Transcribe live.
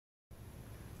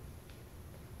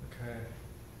Okay,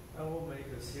 I will make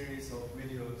a series of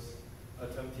videos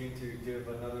attempting to give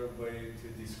another way to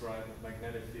describe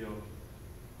magnetic field.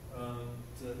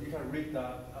 You can read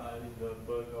that in the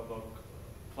book about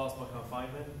plasma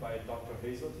confinement by Dr.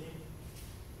 Hazeltine.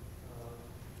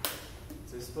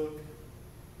 This book.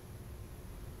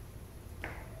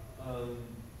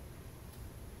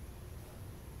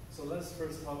 So let's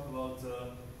first talk about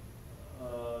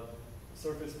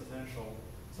surface potential.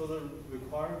 So the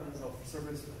requirements of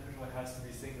surface potential has to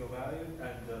be single valued,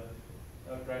 and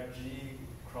grad G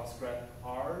cross grad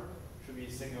R should be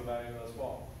single valued as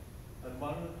well. And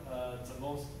the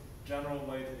most general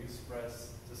way to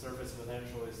express the surface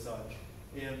potential is such: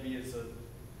 A and B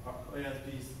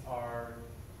are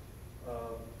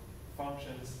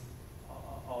functions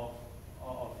of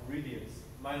radius,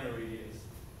 minor radius,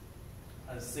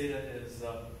 and theta is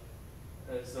a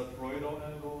toroidal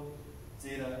angle,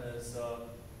 zeta is a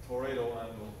toroidal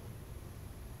angle,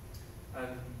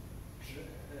 and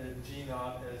G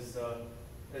naught is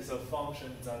a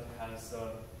function that has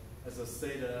a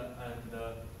theta and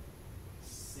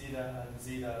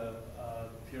zeta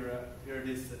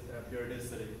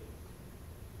periodicity.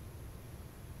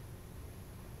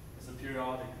 It's a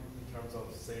periodic in terms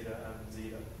of theta and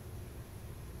zeta.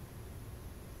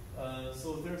 So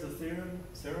there's a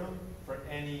theorem for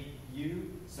any U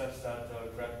such that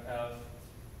grad F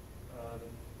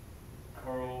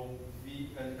curl V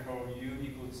and curl U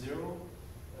equals 0.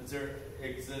 There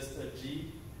exists a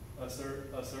G, a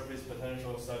surface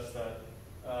potential such that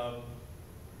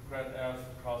grad F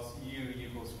cross U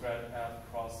equals grad F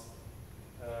cross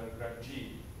grad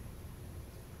G.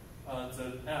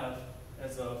 The F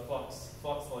is a flux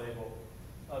label.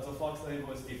 The flux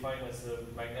label is defined as the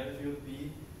magnetic field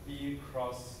B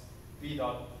cross B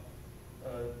dot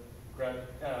grad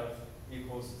F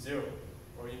equals 0,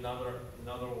 or in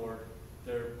other word,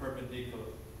 they're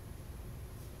perpendicular.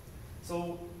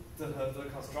 So the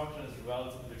construction is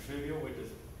relatively trivial. We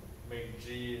just make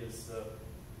G is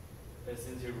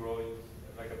integral,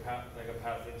 like a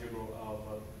path integral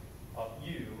of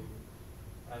U,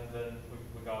 and then we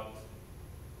got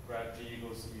grad G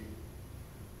equals U.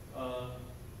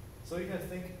 So you can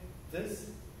think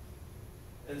this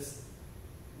is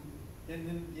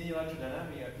in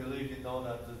electrodynamics. I believe you know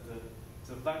that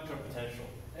the vector potential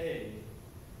A,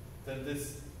 then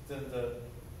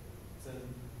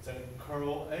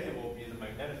curl A will be the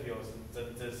magnetic field, and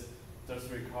then this does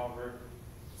recover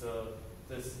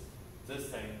this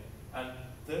thing, and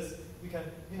this we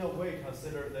can in a way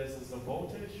consider this as the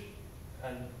voltage,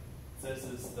 and this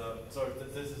is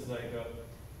this is like a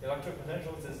electric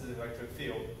potential. This is the electric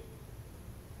field,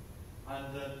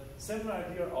 and the similar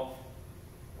idea of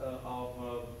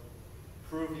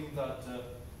proving that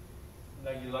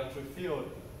like electric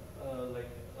field, like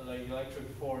electric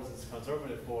force is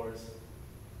conservative force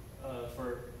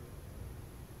for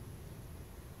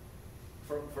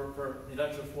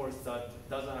electric force that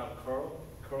doesn't have curl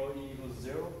E equals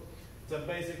 0. Then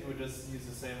basically we just use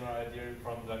the same idea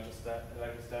from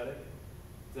electrostatic.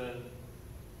 Then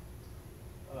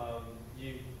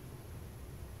you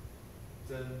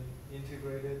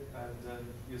integrate it and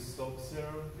then use Stokes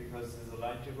theorem because it's a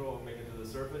line integral, and make it to the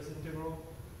surface integral.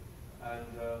 And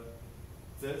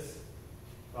this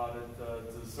got it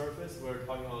to the surface. We're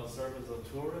talking about the surface of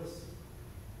torus.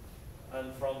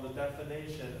 And from the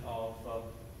definition of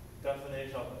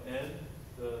n,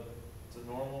 the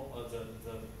normal,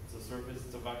 the surface,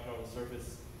 the vector of the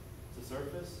surface to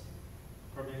surface,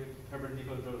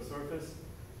 perpendicular to the surface.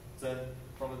 Then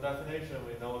from the definition,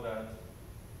 we know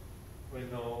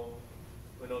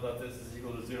that this is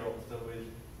equal to 0. So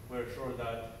we're sure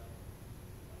that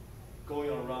going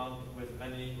around within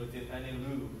any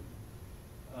loop,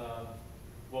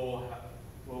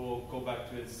 will go back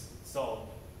to itself.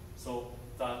 So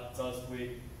that thus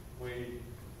we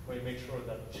make sure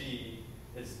that G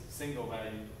is single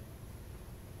valued.